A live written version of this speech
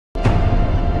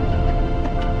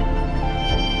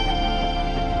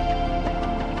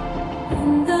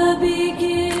In the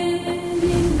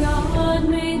beginning, God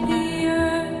made the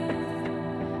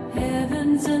earth,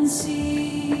 heavens and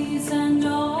seas and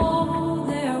all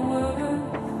their worth.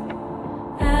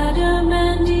 Adam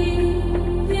and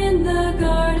Eve in the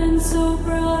garden so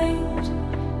bright,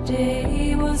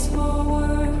 day was for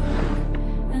work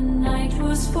and night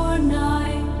was for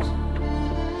night.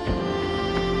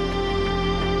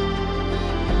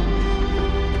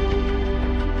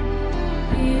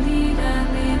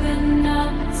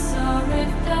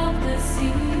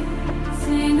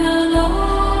 Sing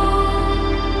along,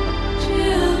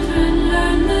 children,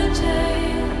 learn the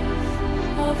tales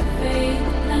of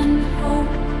faith and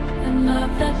hope and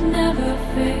love that never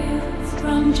fails.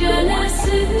 From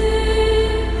Genesis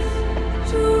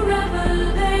to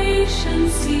Revelation,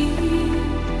 see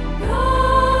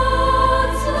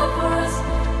God's love for us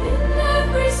in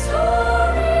every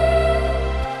story.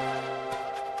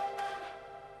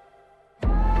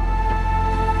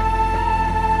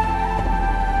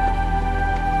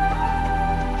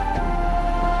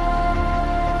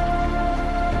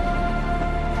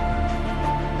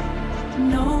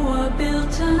 Noah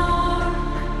built an ark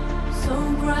so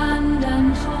grand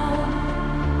and tall,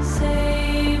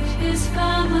 saved his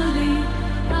family,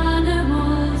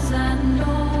 animals and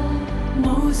all.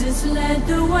 Moses led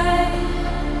the way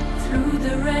through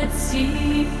the Red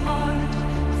Sea part,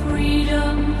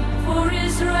 freedom for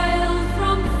Israel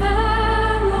from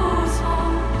Pharaoh's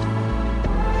heart.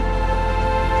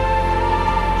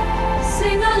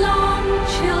 Sing along,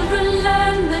 children,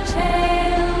 learn the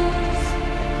tales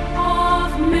of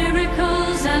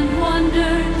miracles and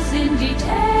wonders in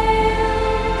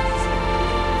details.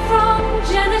 From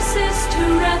Genesis to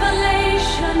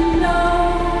Revelation, know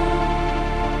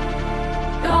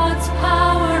God's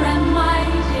power and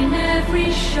might in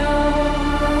every show.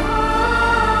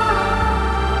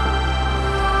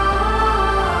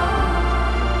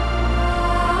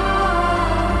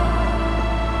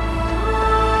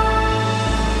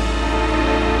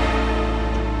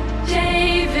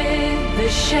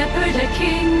 Shepherd, a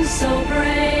king so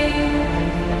brave,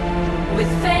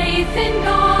 with faith in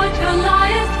God,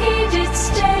 Goliath he did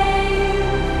stave.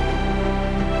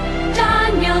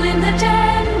 Daniel in the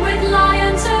den with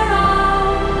lions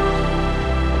around,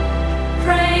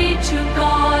 prayed to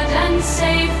God and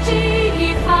safety he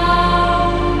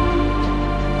found.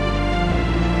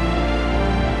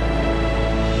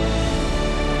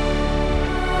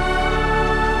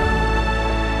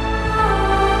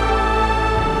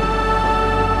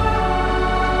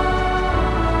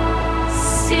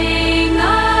 Sing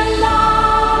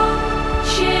along,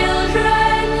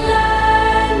 children,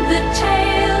 learn the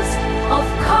tales of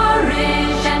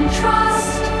courage and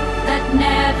trust that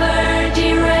never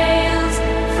derails.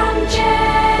 From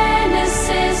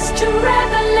Genesis to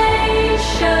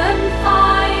Revelation,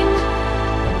 find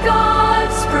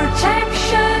God's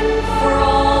protection for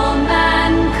all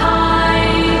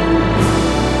mankind.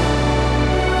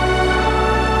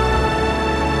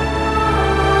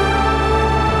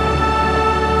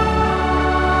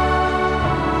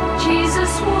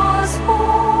 Jesus was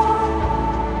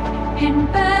born in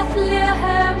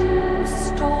Bethlehem's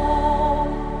stall,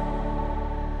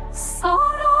 Son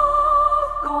of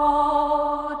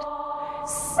God,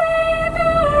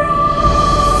 Savior of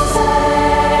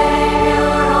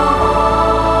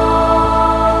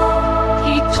all.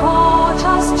 He taught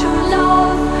us to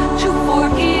love, to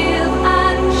forgive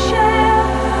and share,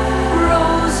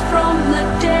 rose from the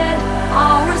dead,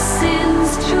 our sins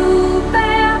to bear.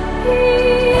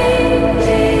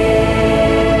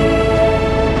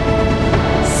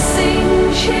 Sing,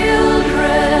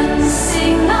 children,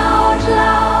 sing out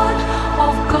loud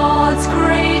of God's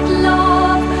great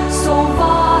love, so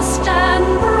vast and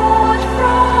broad.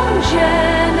 From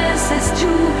Genesis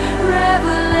to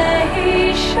Revelation,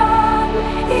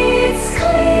 it's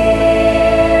clear.